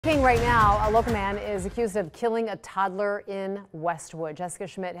Right now, a local man is accused of killing a toddler in Westwood. Jessica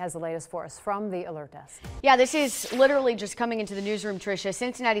Schmidt has the latest for us from the alert desk. Yeah, this is literally just coming into the newsroom, Tricia.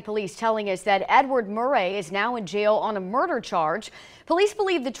 Cincinnati police telling us that Edward Murray is now in jail on a murder charge. Police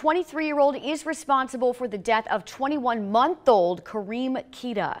believe the 23-year-old is responsible for the death of 21-month-old Kareem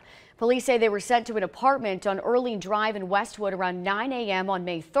Kita. Police say they were sent to an apartment on Erlene Drive in Westwood around 9 a.m. on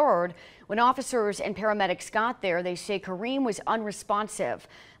May 3rd. When officers and paramedics got there, they say Kareem was unresponsive.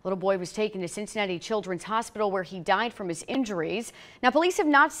 Little boy was taken to Cincinnati Children's Hospital where he died from his injuries. Now, police have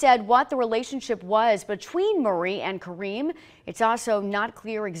not said what the relationship was between Murray and Kareem. It's also not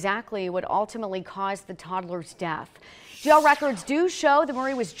clear exactly what ultimately caused the toddler's death. Jail records do show that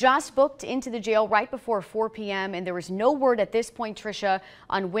Murray was just booked into the jail right before 4 p.m. and there is no word at this point, Tricia,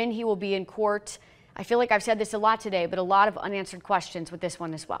 on when he will be in court. I feel like I've said this a lot today, but a lot of unanswered questions with this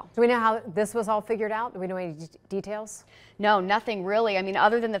one as well. Do we know how this was all figured out? Do we know any details? No, nothing really. I mean,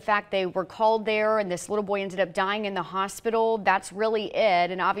 other than the fact they were called there and this little boy ended up dying in the hospital, that's really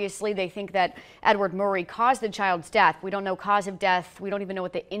it. And obviously they think that Edward Murray caused the child's death. We don't know cause of death. We don't even know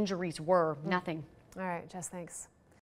what the injuries were. Nothing. All right, Jess, thanks.